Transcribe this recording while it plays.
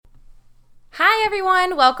Hi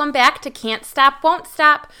everyone, welcome back to Can't Stop, Won't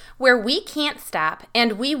Stop, where we can't stop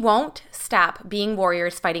and we won't stop being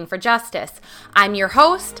warriors fighting for justice. I'm your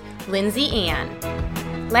host, Lindsay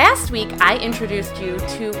Ann. Last week, I introduced you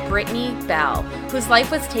to Brittany Bell, whose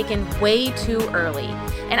life was taken way too early,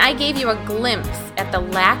 and I gave you a glimpse at the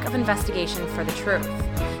lack of investigation for the truth.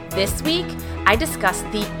 This week, I discussed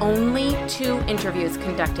the only 2 interviews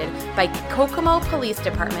conducted by Kokomo Police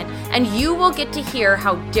Department, and you will get to hear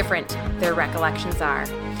how different their recollections are.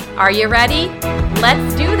 Are you ready?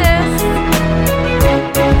 Let's do this!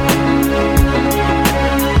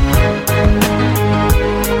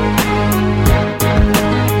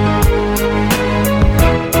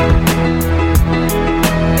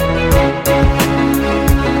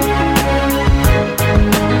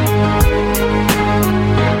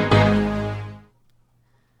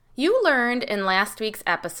 You learned in last week's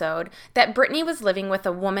episode that Brittany was living with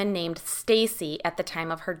a woman named Stacy at the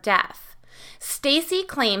time of her death. Stacy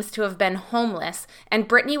claims to have been homeless, and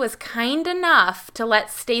Brittany was kind enough to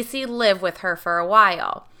let Stacy live with her for a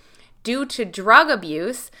while. Due to drug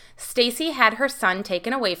abuse, Stacy had her son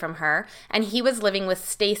taken away from her, and he was living with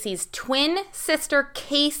Stacy's twin sister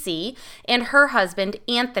Casey and her husband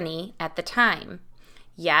Anthony at the time.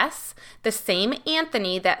 Yes, the same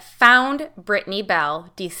Anthony that found Brittany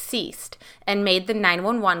Bell deceased and made the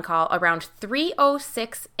 911 call around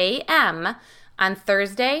 3:06 a.m. on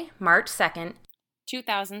Thursday, March 2nd,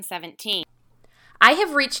 2017. I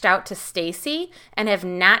have reached out to Stacy and have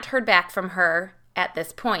not heard back from her at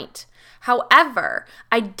this point. However,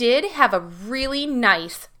 I did have a really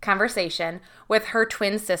nice conversation with her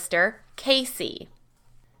twin sister, Casey.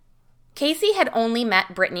 Casey had only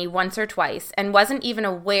met Brittany once or twice and wasn't even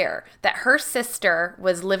aware that her sister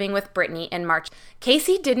was living with Brittany in March.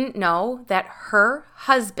 Casey didn't know that her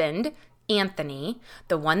husband, Anthony,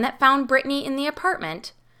 the one that found Brittany in the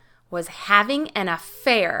apartment, was having an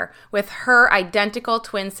affair with her identical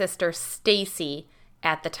twin sister, Stacy,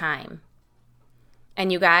 at the time.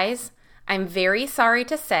 And you guys, I'm very sorry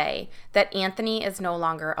to say that Anthony is no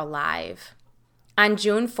longer alive. On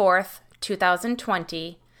June 4th,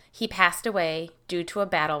 2020, he passed away due to a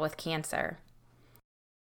battle with cancer.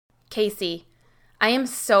 Casey, I am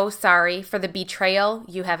so sorry for the betrayal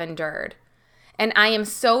you have endured, and I am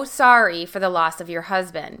so sorry for the loss of your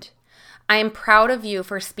husband. I am proud of you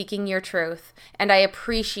for speaking your truth, and I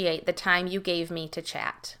appreciate the time you gave me to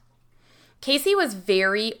chat. Casey was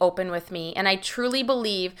very open with me, and I truly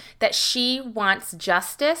believe that she wants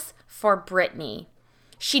justice for Brittany.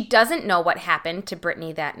 She doesn't know what happened to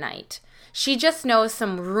Brittany that night. She just knows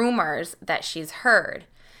some rumors that she's heard,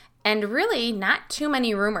 and really not too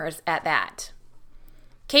many rumors at that.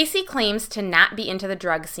 Casey claims to not be into the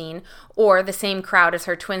drug scene or the same crowd as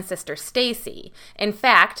her twin sister Stacy. In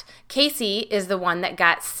fact, Casey is the one that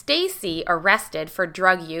got Stacy arrested for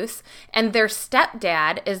drug use, and their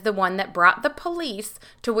stepdad is the one that brought the police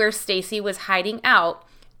to where Stacy was hiding out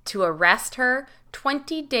to arrest her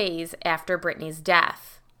 20 days after Brittany's death.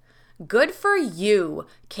 Good for you,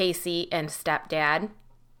 Casey and stepdad.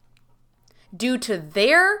 Due to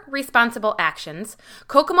their responsible actions,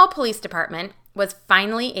 Kokomo Police Department was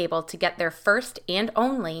finally able to get their first and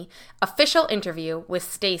only official interview with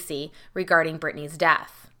Stacy regarding Brittany's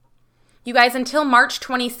death. You guys, until March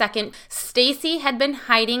 22nd, Stacy had been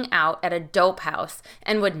hiding out at a dope house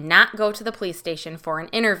and would not go to the police station for an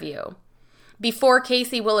interview. Before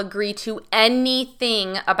Casey will agree to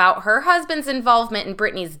anything about her husband's involvement in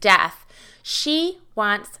Brittany's death, she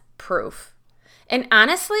wants proof. And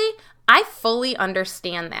honestly, I fully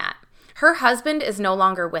understand that. Her husband is no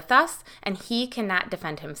longer with us, and he cannot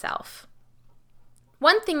defend himself.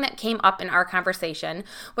 One thing that came up in our conversation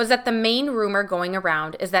was that the main rumor going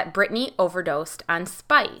around is that Brittany overdosed on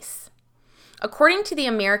spice. According to the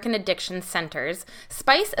American Addiction Centers,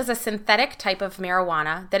 spice is a synthetic type of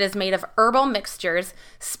marijuana that is made of herbal mixtures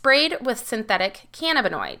sprayed with synthetic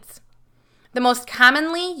cannabinoids. The most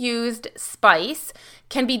commonly used spice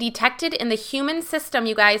can be detected in the human system,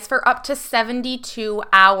 you guys, for up to 72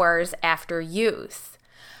 hours after use.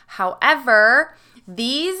 However,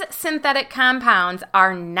 these synthetic compounds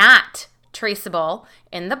are not traceable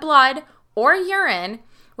in the blood or urine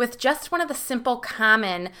with just one of the simple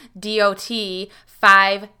common DOT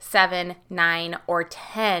 5, 7, 9, or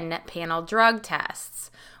 10 panel drug tests,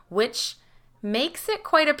 which makes it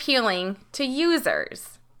quite appealing to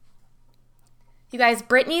users. You guys,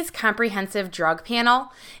 Brittany's comprehensive drug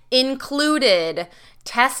panel included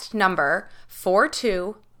test number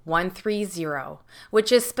 42130,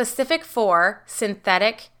 which is specific for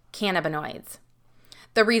synthetic cannabinoids.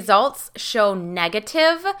 The results show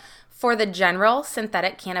negative for the general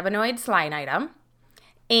synthetic cannabinoids line item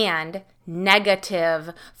and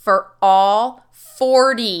negative for all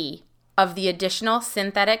 40 of the additional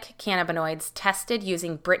synthetic cannabinoids tested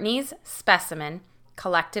using Brittany's specimen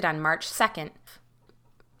collected on March 2nd.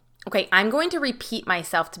 Okay, I'm going to repeat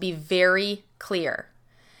myself to be very clear.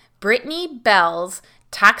 Brittany Bell's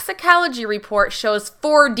toxicology report shows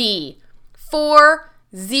 40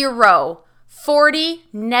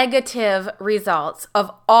 negative results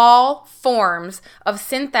of all forms of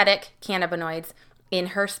synthetic cannabinoids in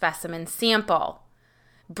her specimen sample.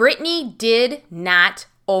 Brittany did not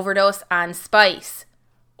overdose on spice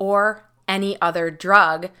or any other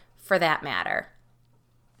drug for that matter.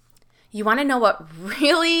 You want to know what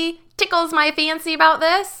really tickles my fancy about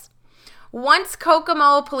this? Once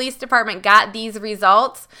Kokomo Police Department got these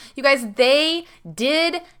results, you guys, they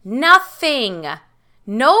did nothing.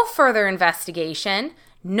 No further investigation,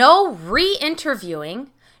 no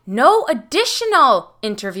re-interviewing, no additional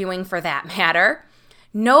interviewing for that matter,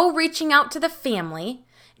 no reaching out to the family,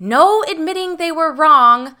 no admitting they were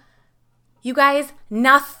wrong. You guys,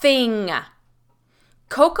 nothing.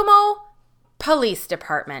 Kokomo Police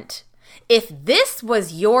Department. If this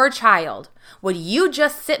was your child, would you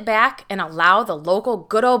just sit back and allow the local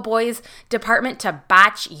good old boys department to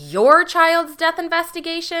botch your child's death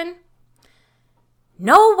investigation?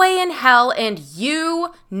 No way in hell, and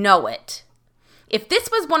you know it. If this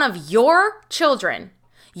was one of your children,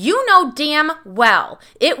 you know damn well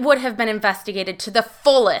it would have been investigated to the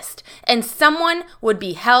fullest, and someone would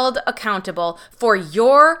be held accountable for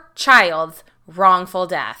your child's wrongful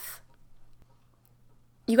death.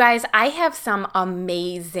 You guys, I have some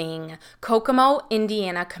amazing Kokomo,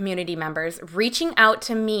 Indiana community members reaching out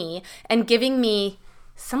to me and giving me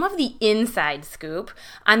some of the inside scoop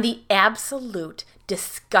on the absolute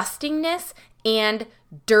disgustingness and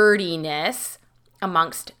dirtiness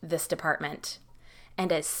amongst this department.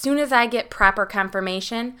 And as soon as I get proper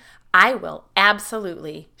confirmation, I will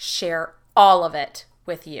absolutely share all of it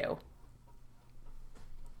with you.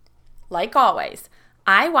 Like always,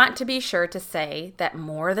 I want to be sure to say that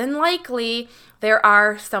more than likely, there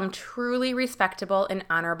are some truly respectable and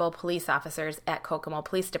honorable police officers at Kokomo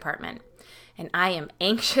Police Department, and I am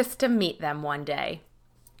anxious to meet them one day.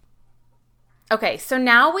 Okay, so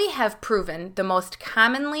now we have proven the most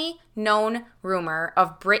commonly known rumor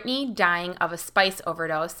of Brittany dying of a spice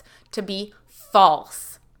overdose to be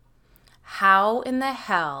false. How in the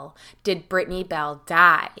hell did Brittany Bell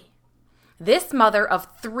die? This mother of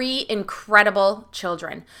 3 incredible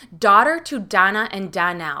children, daughter to Donna and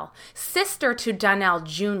Donnell, sister to Donnell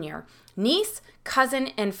Jr., niece,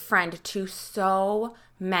 cousin, and friend to so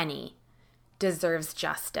many, deserves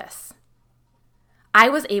justice. I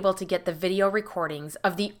was able to get the video recordings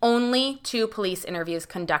of the only 2 police interviews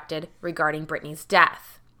conducted regarding Brittany's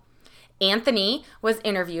death. Anthony was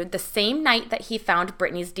interviewed the same night that he found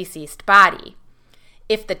Brittany's deceased body.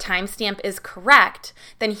 If the timestamp is correct,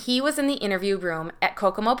 then he was in the interview room at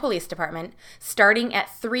Kokomo Police Department starting at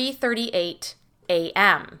 3:38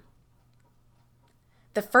 a.m.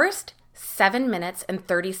 The first 7 minutes and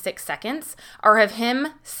 36 seconds are of him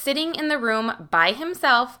sitting in the room by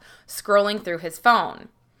himself, scrolling through his phone.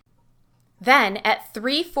 Then at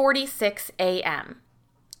 3:46 a.m.,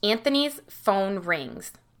 Anthony's phone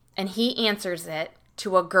rings, and he answers it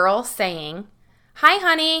to a girl saying, "Hi,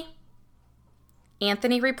 honey."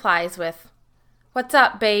 Anthony replies with, "What's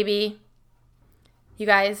up, baby?" You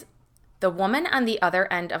guys, the woman on the other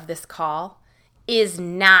end of this call is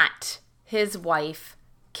not his wife,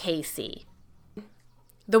 Casey.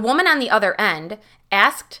 The woman on the other end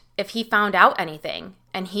asked if he found out anything,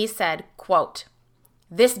 and he said, quote,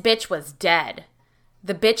 "This bitch was dead.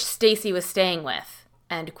 The bitch Stacy was staying with,"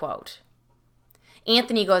 end quote.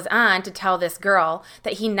 Anthony goes on to tell this girl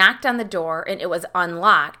that he knocked on the door and it was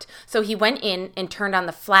unlocked, so he went in and turned on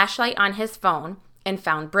the flashlight on his phone and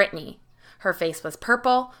found Brittany. Her face was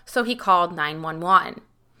purple, so he called 911.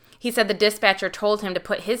 He said the dispatcher told him to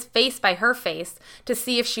put his face by her face to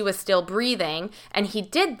see if she was still breathing, and he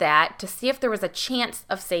did that to see if there was a chance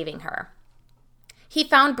of saving her. He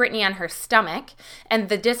found Brittany on her stomach, and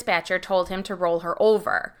the dispatcher told him to roll her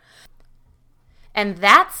over. And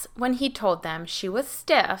that's when he told them she was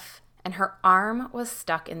stiff and her arm was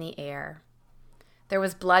stuck in the air. There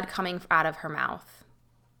was blood coming out of her mouth.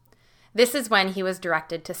 This is when he was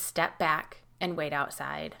directed to step back and wait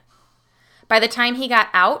outside. By the time he got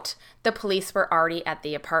out, the police were already at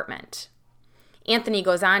the apartment. Anthony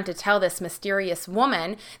goes on to tell this mysterious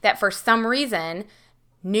woman that for some reason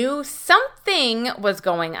knew something was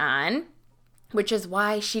going on, which is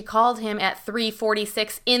why she called him at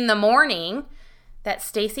 3:46 in the morning, that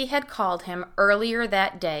Stacy had called him earlier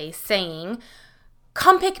that day saying,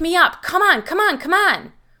 "Come pick me up. Come on, come on, come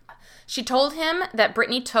on." She told him that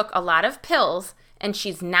BRITTNY took a lot of pills and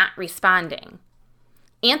she's not responding.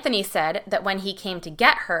 Anthony said that when he came to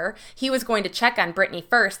get her, he was going to check on BRITTNY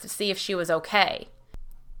first to see if she was okay.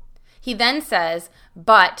 He then says,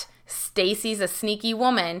 but Stacy's a sneaky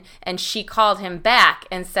woman and she called him back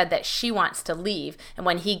and said that she wants to leave. And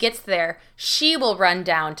when he gets there, she will run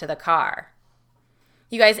down to the car.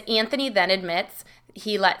 You guys, Anthony then admits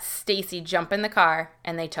he let Stacy jump in the car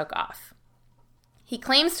and they took off. He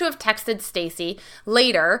claims to have texted Stacy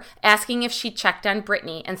later asking if she checked on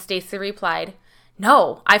BRITTNY, and Stacy replied,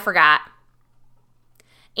 "No, I forgot."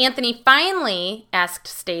 Anthony finally asked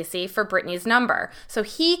Stacy for BRITTNY's number so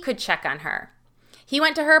he could check on her. He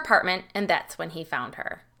went to her apartment, and that's when he found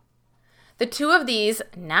her. The two of these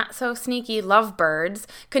not-so-sneaky lovebirds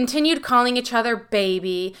continued calling each other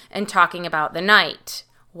baby and talking about the night,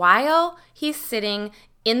 while he's sitting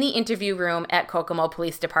in the interview room at Kokomo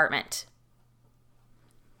Police Department.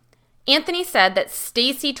 Anthony said that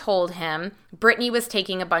Stacy told him BRITTNY was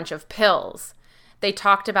taking a bunch of pills. They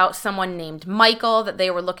talked about someone named Michael that they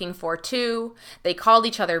were looking for too. They called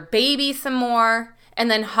each other baby some more, and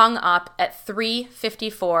then hung up at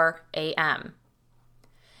 3:54 a.m.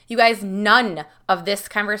 You guys, none of this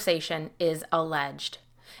conversation is alleged.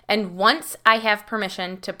 And once I have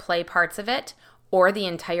permission to play parts of it or the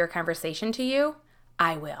entire conversation to you,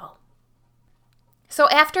 I will. So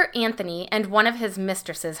after Anthony and one of his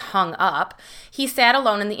mistresses hung up, he sat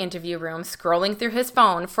alone in the interview room scrolling through his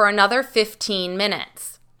phone for another 15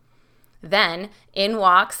 minutes. Then in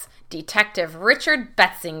walks Detective Richard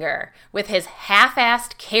Betzinger with his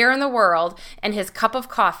half-assed care in the world and his cup of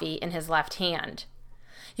coffee in his left hand.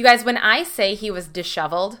 You guys, when I say he was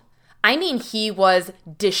disheveled, I mean he was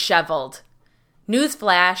disheveled.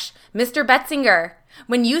 Newsflash, Mr. Betzinger,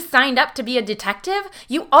 when you signed up to be a detective,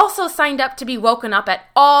 you also signed up to be woken up at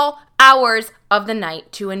all hours of the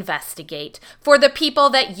night to investigate for the people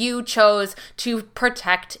that you chose to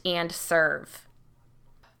protect and serve.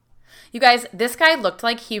 You guys, this guy looked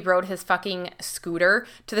like he rode his fucking scooter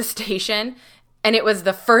to the station, and it was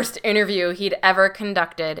the first interview he'd ever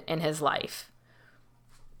conducted in his life.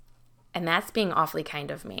 And that's being awfully kind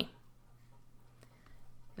of me.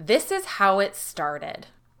 This is how it started.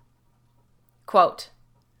 Quote,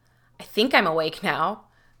 "I think I'm awake now.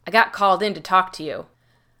 I got called in to talk to you.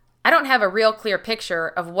 I don't have a real clear picture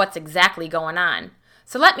of what's exactly going on,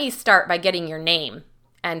 so let me start by getting your name."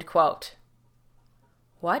 End quote.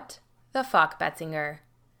 What the fuck, Betzinger?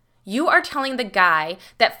 You are telling the guy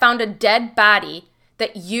that found a dead body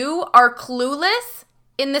that you are clueless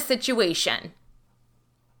in the situation.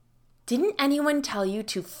 Didn't anyone tell you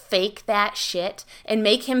to fake that shit and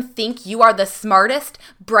make him think you are the smartest,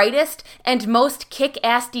 brightest, and most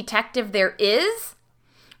kick-ass detective there is?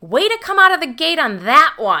 Way to come out of the gate on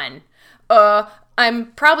that one.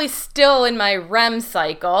 I'm probably still in my REM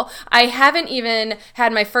cycle. I haven't even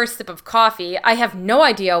had my first sip of coffee. I have no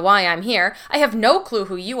idea why I'm here. I have no clue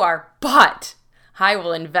who you are, but I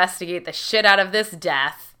will investigate the shit out of this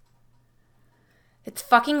death. It's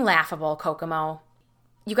fucking laughable, Kokomo.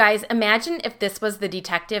 You guys, imagine if this was the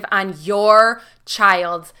detective on your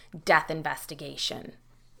child's death investigation.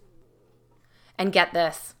 And get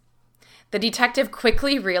this. The detective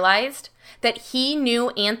quickly realized that he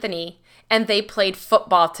knew Anthony and they played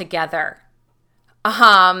football together.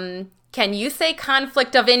 Can you say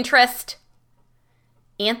conflict of interest?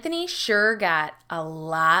 Anthony sure got a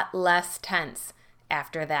lot less tense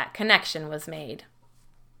after that connection was made.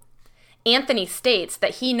 Anthony states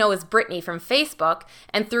that he knows BRITTNY from Facebook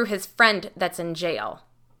and through his friend that's in jail.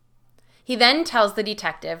 He then tells the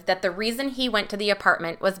detective that the reason he went to the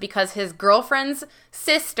apartment was because his girlfriend's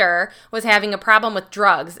sister was having a problem with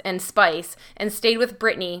drugs and spice and stayed with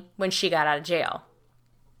BRITTNY when she got out of jail.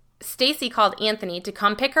 Stacy called Anthony to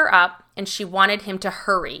come pick her up, and she wanted him to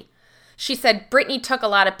hurry. She said BRITTNY took a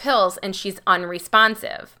lot of pills and she's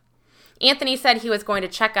unresponsive. Anthony said he was going to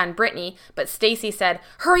check on BRITTNY, but Stacy said,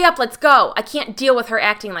 "Hurry up, let's go. I can't deal with her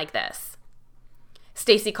acting like this."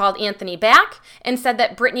 Stacy called Anthony back and said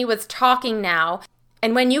that BRITTNY was talking now,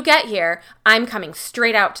 and when you get here, I'm coming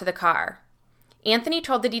straight out to the car. Anthony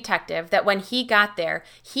told the detective that when he got there,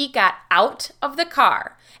 he got out of the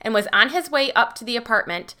car and was on his way up to the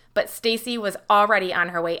apartment, but Stacy was already on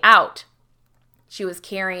her way out. She was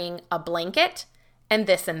carrying a blanket and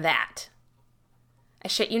this and that. I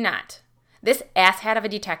shit you not. This asshat of a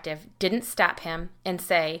detective didn't stop him and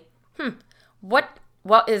say, what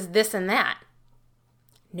is this and that?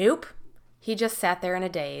 Nope. He just sat there in a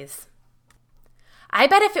daze. I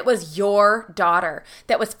bet if it was your daughter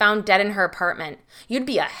that was found dead in her apartment, you'd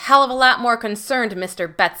be a hell of a lot more concerned, Mr.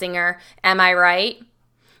 Betzinger. Am I right?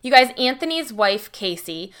 You guys, Anthony's wife,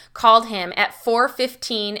 Casey, called him at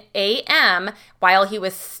 4:15 a.m. while he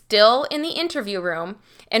was still in the interview room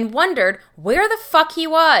and wondered where the fuck he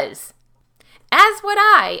was. As would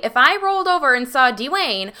I if I rolled over and saw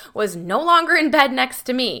Dwayne was no longer in bed next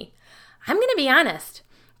to me. I'm going to be honest.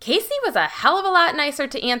 Casey was a hell of a lot nicer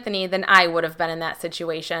to Anthony than I would have been in that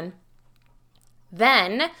situation.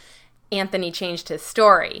 Then, Anthony changed his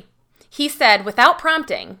story. He said, without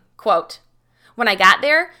prompting, quote, "When I got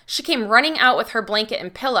there, she came running out with her blanket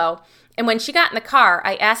and pillow, and when she got in the car,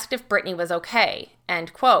 I asked if BRITTNY was okay,"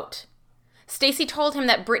 end quote. Stacy told him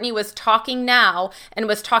that BRITTNY was talking now and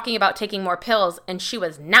was talking about taking more pills, and she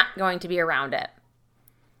was not going to be around it.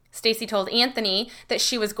 Stacy told Anthony that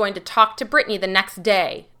she was going to talk to BRITTNY the next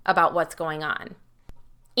day about what's going on.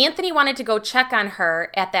 Anthony wanted to go check on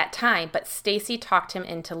her at that time, but Stacy talked him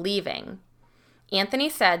into leaving. Anthony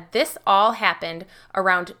said this all happened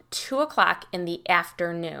around 2 o'clock in the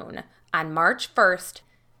afternoon on March 1st.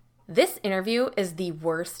 This interview is the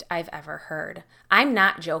worst I've ever heard. I'm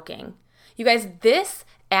not joking. You guys, this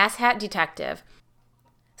asshat detective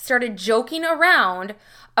started joking around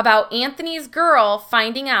about Anthony's girl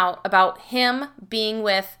finding out about him being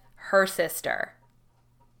with her sister.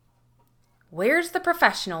 Where's the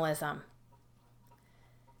professionalism?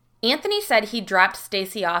 Anthony said he dropped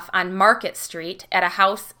Stacy off on Market Street at a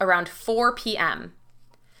house around 4 p.m.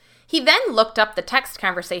 He then looked up the text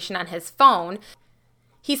conversation on his phone.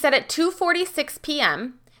 He said at 2:46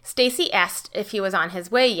 p.m., Stacy asked if he was on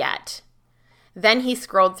his way yet. Then he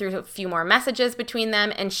scrolled through a few more messages between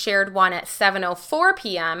them and shared one at 7:04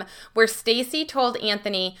 p.m. where Stacy told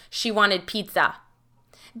Anthony she wanted pizza.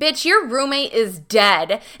 Bitch, your roommate is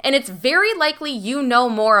dead, and it's very likely you know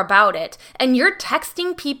more about it, and you're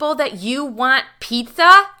texting people that you want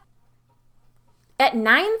pizza? At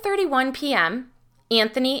 9:31 p.m.,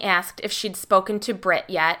 Anthony asked if she'd spoken to Britt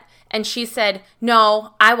yet, and she said,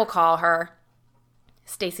 "No, I will call her."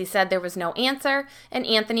 Stacy said there was no answer, and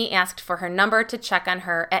Anthony asked for her number to check on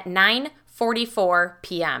her at 9:44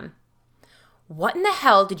 p.m. What in the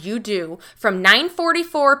hell did you do from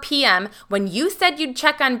 9:44 p.m. when you said you'd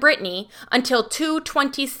check on BRITTNY until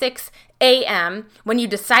 2:26 a.m. when you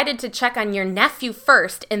decided to check on your nephew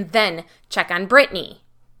first and then check on BRITTNY?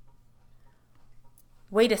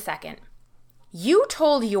 Wait a second. You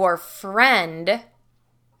told your friend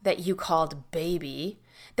that you called baby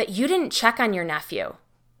that you didn't check on your nephew.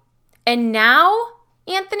 And now,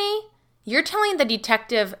 Anthony, you're telling the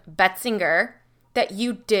detective Betzinger that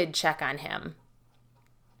you did check on him.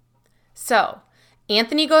 So,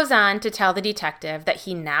 Anthony goes on to tell the detective that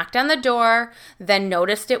he knocked on the door, then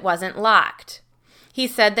noticed it wasn't locked. He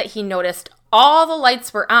said that he noticed all the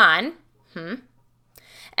lights were on,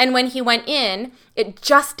 and when he went in, it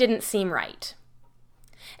just didn't seem right.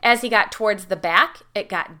 As he got towards the back, it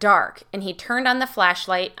got dark, and he turned on the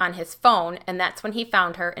flashlight on his phone, and that's when he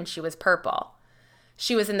found her, and she was purple.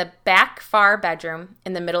 She was in the back far bedroom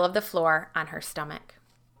in the middle of the floor on her stomach.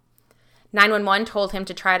 911 told him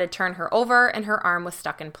to try to turn her over, and her arm was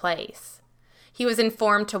stuck in place. He was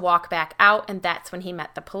informed to walk back out, and that's when he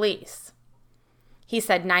met the police. He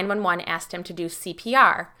said 911 asked him to do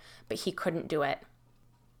CPR, but he couldn't do it.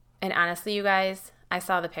 And honestly, you guys, I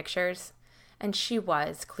saw the pictures, and she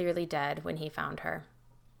was clearly dead when he found her.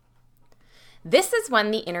 This is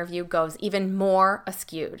when the interview goes even more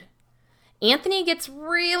askewed. Anthony gets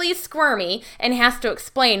really squirmy and has to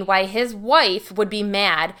explain why his wife would be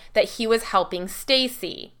mad that he was helping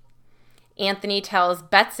Stacy. Anthony tells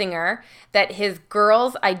Betzinger that his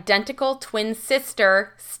girl's identical twin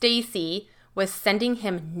sister, Stacy, was sending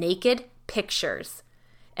him naked pictures,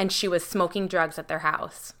 and she was smoking drugs at their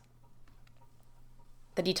house.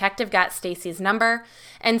 The detective got Stacy's number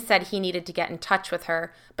and said he needed to get in touch with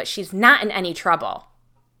her, but she's not in any trouble.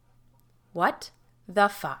 What the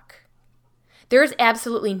fuck? There is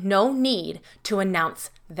absolutely no need to announce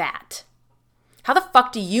that. How the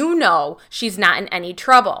fuck do you know she's not in any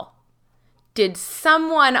trouble? Did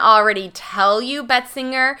someone already tell you,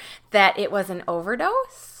 Betzinger, that it was an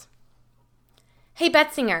overdose? Hey,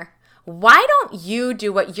 Betzinger, why don't you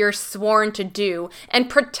do what you're sworn to do and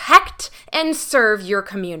protect and serve your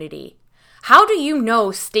community? How do you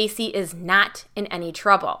know Stacy is not in any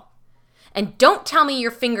trouble? And don't tell me your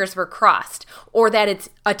fingers were crossed or that it's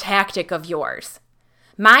a tactic of yours.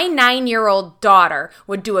 My 9-year-old daughter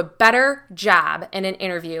would do a better job in an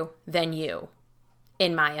interview than you,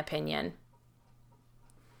 in my opinion.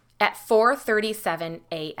 At 4:37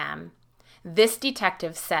 a.m., this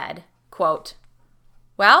detective said, quote,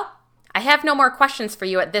 "Well, I have no more questions for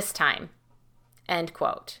you at this time," end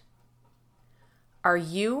quote. Are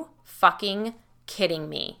you fucking kidding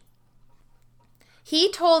me?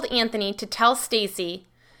 He told Anthony to tell Stacy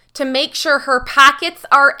to make sure her pockets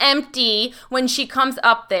are empty when she comes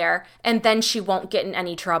up there, and then she won't get in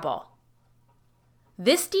any trouble.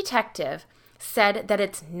 This detective said that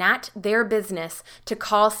it's not their business to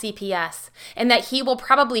call CPS and that he will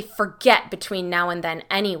probably forget between now and then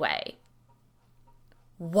anyway.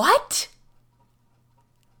 What?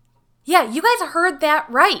 Yeah, you guys heard that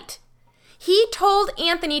right. He told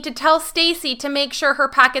Anthony to tell Stacy to make sure her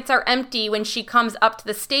pockets are empty when she comes up to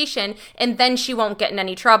the station, and then she won't get in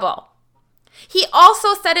any trouble. He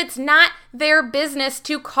also said it's not their business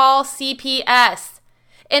to call CPS,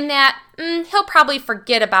 and that he'll probably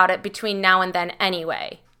forget about it between now and then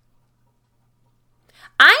anyway.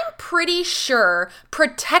 I'm pretty sure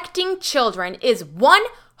protecting children is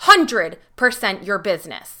 100% your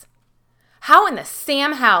business. How in the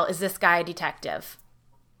Sam hell is this guy a detective?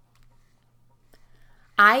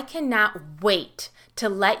 I cannot wait to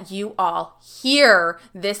let you all hear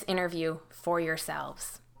this interview for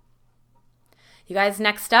yourselves. You guys,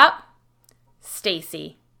 next up,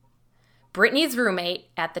 Stacy, Brittany's roommate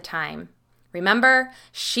at the time. Remember,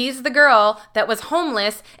 she's the girl that was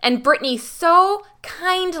homeless, and Brittany so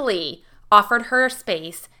kindly offered her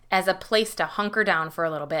space as a place to hunker down for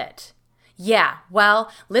a little bit. Yeah,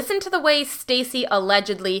 well, listen to the way Stacy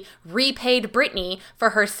allegedly repaid Brittany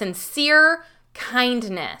for her sincere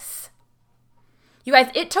kindness. You guys,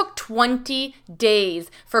 it took 20 days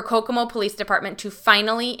for Kokomo Police Department to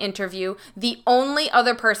finally interview the only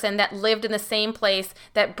other person that lived in the same place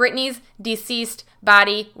that Brittany's deceased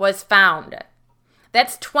body was found.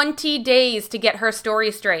 That's 20 days to get her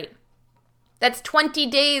story straight. That's 20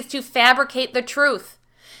 days to fabricate the truth.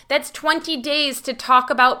 That's 20 days to talk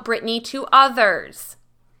about Brittany to others.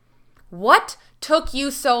 What took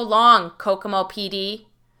you so long, Kokomo PD?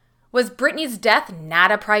 Was Brittany's death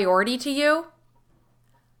not a priority to you?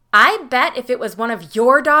 I bet if it was one of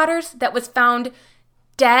your daughters that was found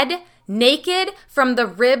dead, naked from the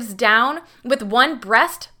ribs down, with one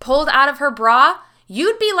breast pulled out of her bra,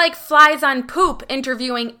 you'd be like flies on poop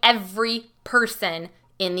interviewing every person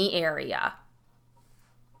in the area.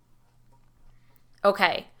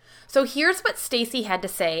 Okay, so here's what Stacy had to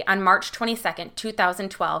say on March 22nd,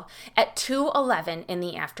 2012 at 2:11 in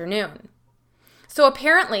the afternoon. So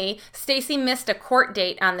apparently, Stacy missed a court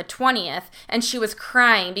date on the 20th, and she was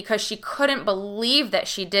crying because she couldn't believe that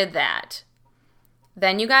she did that.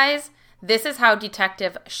 Then, you guys, this is how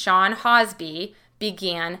Detective Sean Hosby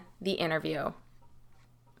began the interview.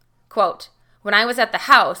 Quote, "When I was at the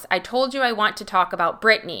house, I told you I want to talk about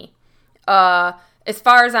Brittany. As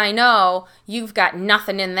far as I know, you've got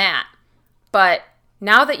nothing in that. But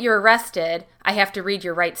now that you're arrested, I have to read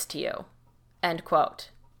your rights to you." End quote.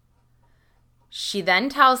 She then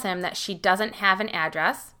tells him that she doesn't have an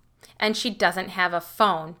address and she doesn't have a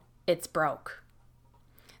phone. It's broke.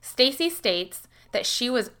 Stacy states that she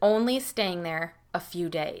was only staying there a few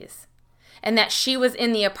days and that she was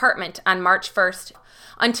in the apartment on March 1st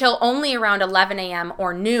until only around 11 a.m.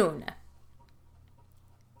 or noon.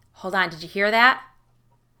 Hold on, did you hear that?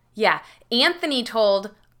 Yeah, Anthony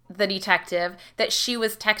told the detective that she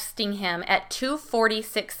was texting him at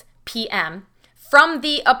 2:46 p.m. from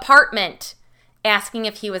the apartment, asking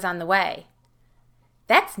if he was on the way.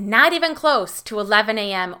 That's not even close to 11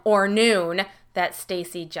 a.m. or noon that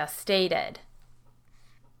Stacy just stated.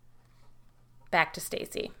 Back to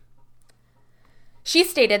Stacy. She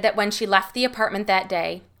stated that when she left the apartment that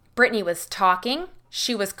day, Brittany was talking,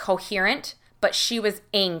 she was coherent, but she was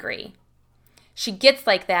angry. She gets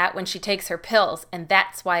like that when she takes her pills, and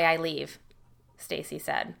that's why I leave, Stacy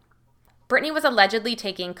said. Brittany was allegedly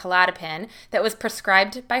taking Klonopin that was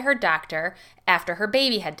prescribed by her doctor after her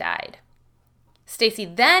baby had died. Stacy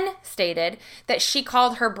then stated that she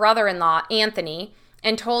called her brother-in-law, Anthony,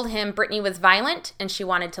 and told him Brittany was violent and she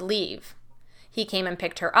wanted to leave. He came and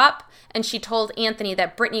picked her up, and she told Anthony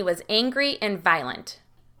that Brittany was angry and violent.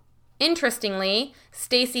 Interestingly,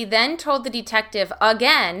 Stacy then told the detective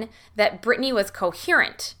again that Brittany was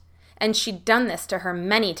coherent, and she'd done this to her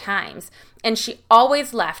many times, and she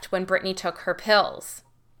always left when Brittany took her pills.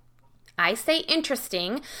 I say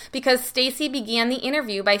interesting because Stacy began the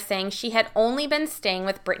interview by saying she had only been staying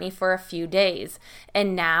with Brittany for a few days,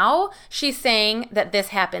 and now she's saying that this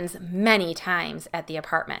happens many times at the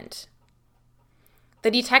apartment. The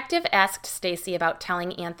detective asked Stacy about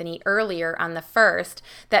telling Anthony earlier on the 1st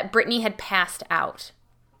that Brittany had passed out,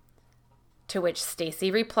 to which Stacy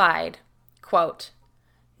replied, quote,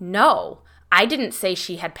 "No, I didn't say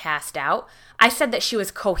she had passed out. I said that she was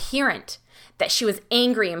coherent, that she was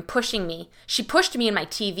angry and pushing me. She pushed me in my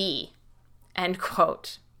TV." End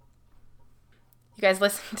quote. You guys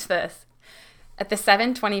listen to this. At the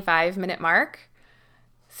 7:25 minute mark,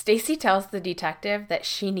 Stacy tells the detective that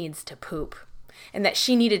she needs to poop and that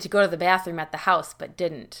she needed to go to the bathroom at the house but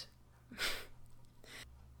didn't.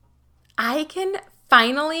 I can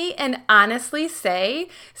finally and honestly say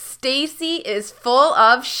Stacy is full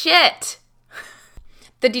of shit.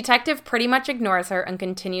 The detective pretty much ignores her and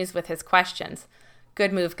continues with his questions.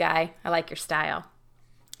 Good move, guy. I like your style.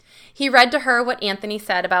 He read to her what Anthony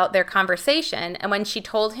said about their conversation, and when she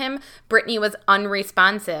told him BRITTNY was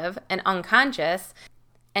unresponsive and unconscious,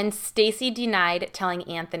 and Stacy denied telling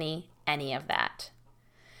Anthony any of that.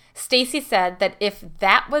 Stacy said that if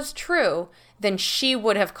that was true, then she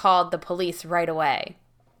would have called the police right away.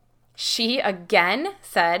 She again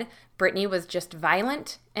said BRITTNY was just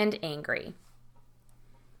violent and angry.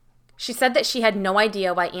 She said that she had no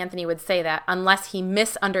idea why Anthony would say that unless he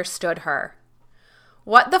misunderstood her.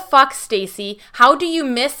 What the fuck, Stacy? How do you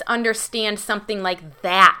misunderstand something like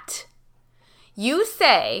that? You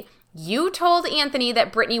say you told Anthony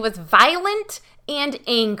that BRITTNY was violent and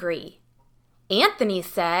angry. Anthony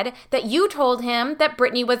said that you told him that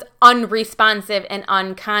BRITTNY was unresponsive and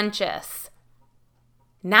unconscious.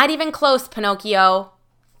 Not even close, Pinocchio.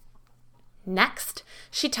 Next,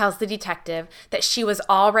 she tells the detective that she was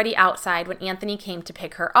already outside when Anthony came to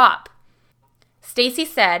pick her up. Stacy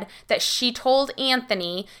said that she told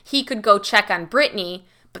Anthony he could go check on BRITTNY,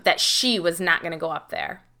 but that she was not going to go up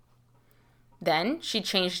there. Then she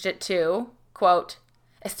changed it to, quote,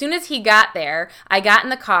 as soon as he got there, I got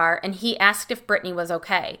in the car and he asked if BRITTNY was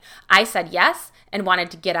okay. I said yes and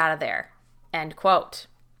wanted to get out of there, end quote.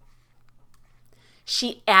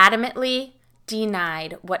 She adamantly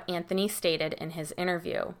denied what Anthony stated in his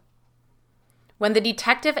interview. When the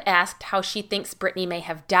detective asked how she thinks BRITTNY may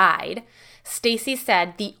have died, Stacy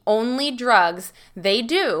said the only drugs they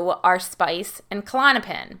do are spice and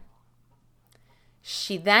Klonopin.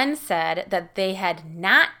 She then said that they had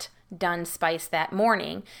not done spice that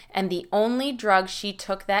morning, and the only drug she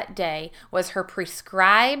took that day was her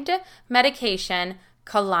prescribed medication,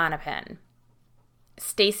 Klonopin.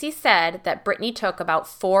 Stacy said that BRITTNY took about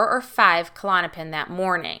 4 or 5 Klonopin that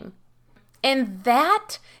morning. And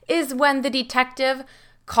that is when the detective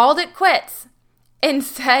called it quits and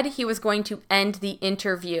said he was going to end the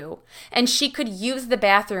interview and she could use the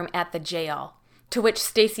bathroom at the jail. To which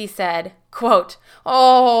Stacy said, quote,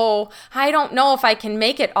 oh, I don't know if I can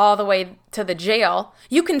make it all the way to the jail.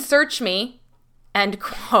 You can search me, end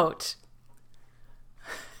quote.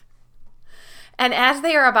 And as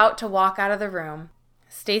they are about to walk out of the room,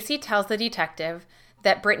 Stacy tells the detective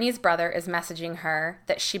that BRITTNY's brother is messaging her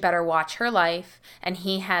that she better watch her life and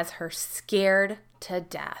he has her scared to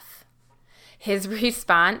death. His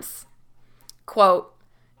response, quote,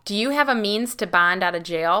 do you have a means to bond out of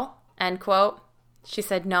jail, end quote. She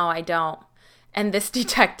said, no, I don't. And this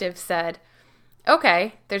detective said,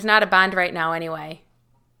 okay, there's not a bond right now anyway.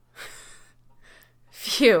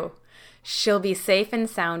 Phew, she'll be safe and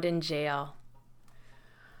sound in jail.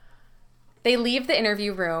 They leave the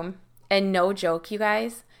interview room, and no joke, you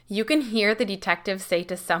guys, you can hear the detective say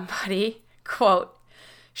to somebody, quote,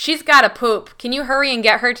 she's got to poop. Can you hurry and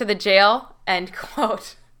get her to the jail? End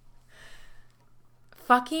quote.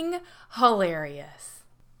 Fucking hilarious.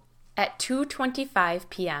 At 2:25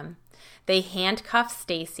 p.m., they handcuff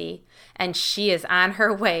Stacy, and she is on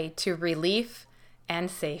her way to relief and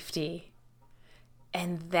safety.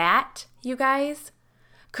 And that, you guys,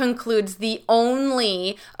 concludes the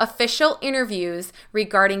only official interviews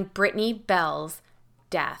regarding Brittany Bell's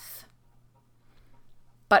death.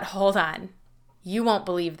 But hold on, you won't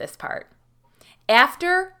believe this part.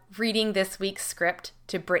 After reading this week's script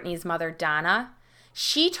to Brittany's mother, Donna,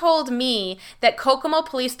 she told me that Kokomo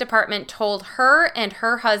Police Department told her and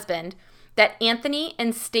her husband that Anthony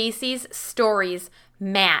and Stacy's stories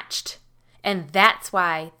matched, and that's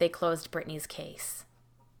why they closed Brittany's case.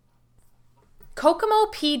 Kokomo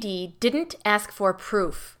PD didn't ask for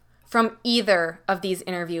proof from either of these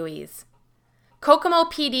interviewees. Kokomo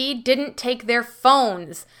PD didn't take their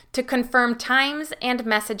phones to confirm times and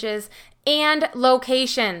messages and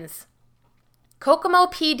locations. Kokomo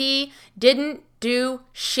PD didn't do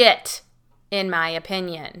shit, in my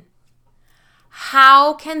opinion.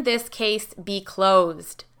 How can this case be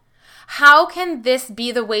closed? How can this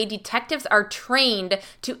be the way detectives are trained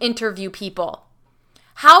to interview people?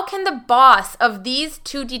 How can the boss of these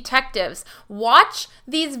two detectives watch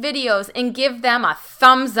these videos and give them a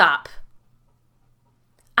thumbs up?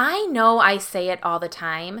 I know I say it all the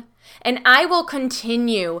time, and I will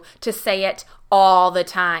continue to say it all the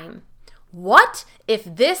time. What if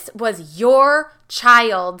this was your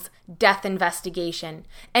child's death investigation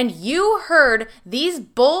and you heard these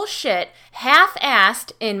bullshit,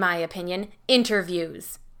 half-assed, in my opinion,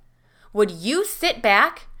 interviews? would you sit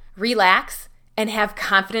back, relax, and have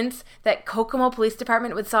confidence that Kokomo Police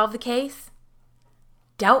Department would solve the case?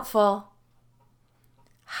 Doubtful.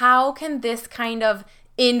 How can this kind of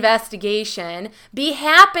investigation be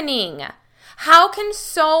happening? How can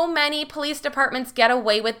so many police departments get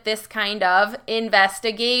away with this kind of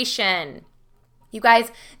investigation? You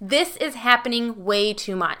guys, this is happening way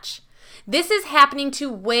too much. This is happening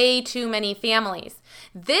to way too many families.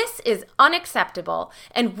 This is unacceptable,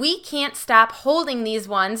 and we can't stop holding these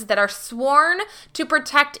ones that are sworn to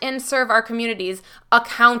protect and serve our communities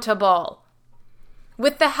accountable.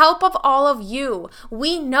 With the help of all of you,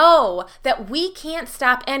 we know that we can't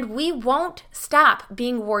stop and we won't stop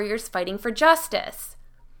being warriors fighting for justice.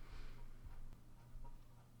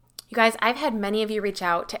 You guys, I've had many of you reach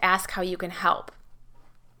out to ask how you can help.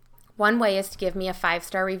 One way is to give me a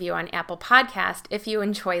 5-star review on Apple Podcast if you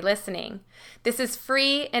enjoy listening. This is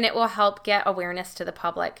free and it will help get awareness to the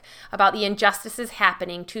public about the injustices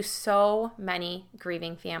happening to so many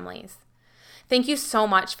grieving families. Thank you so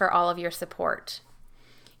much for all of your support.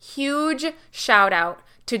 Huge shout out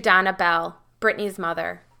to Donna Bell, Brittany's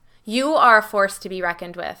mother. You are a force to be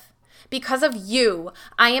reckoned with. Because of you,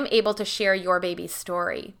 I am able to share your baby's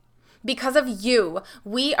story. Because of you,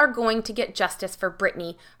 we are going to get justice for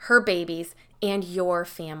Brittany, her babies, and your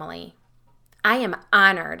family. I am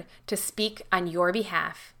honored to speak on your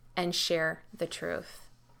behalf and share the truth.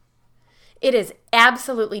 It is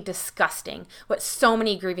absolutely disgusting what so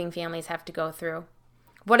many grieving families have to go through.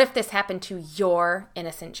 What if this happened to your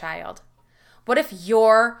innocent child? What if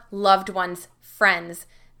your loved one's friends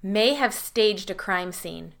may have staged a crime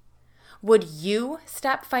scene? Would you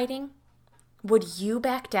stop fighting? Would you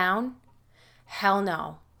back down? Hell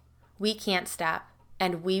no. We can't stop,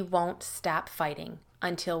 and we won't stop fighting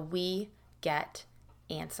until we get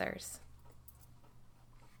answers.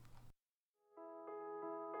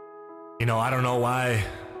 You know, I don't know why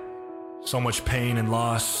so much pain and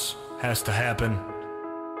loss has to happen.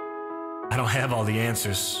 I don't have all the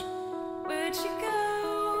answers.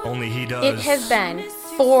 Only he does. It has been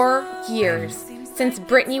 4 years since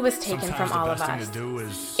Brittany was taken from all of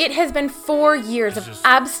us. It has been 4 years of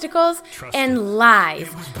obstacles and lies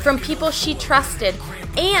from people she trusted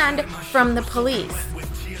and from the police.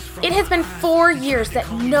 It has been 4 years that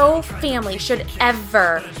no family should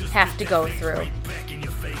ever have to go through.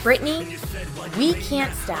 Brittany, we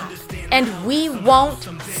can't stop, and we won't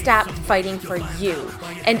stop fighting for you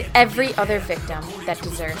and every other victim that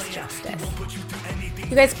deserves justice.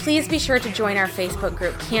 You guys, please be sure to join our Facebook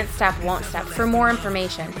group, Can't Stop, Won't Stop, for more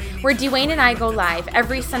information, where Dwayne and I go live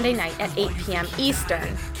every Sunday night at 8 p.m.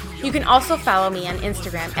 Eastern. You can also follow me on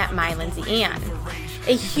Instagram at MyLindsayAnn.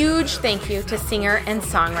 A huge thank you to singer and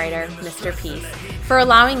songwriter Mr. Peace for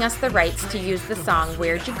allowing us the rights to use the song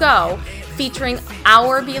Where'd You Go, featuring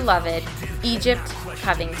our beloved Egypt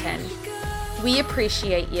Covington. We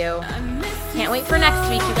appreciate you. Can't wait for next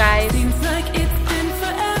week, you guys. Seems like it's been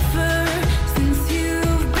forever since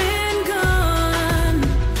you've been gone.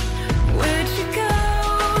 Where'd you go?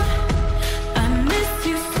 I miss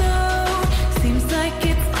you so. Seems like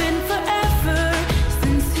it's been forever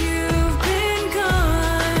since you've been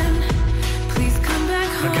gone. Please come back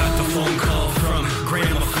home. I got the phone call from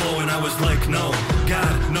Grandma Flo and I was like, no,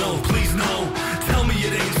 God, no, please no. Tell me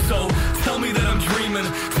it ain't so. Tell me that I'm dreaming.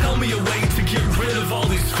 Tell me a way to get rid of all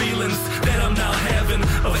these feelings that I'm now having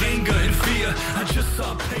of anger and fear. I just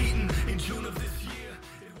saw Peyton.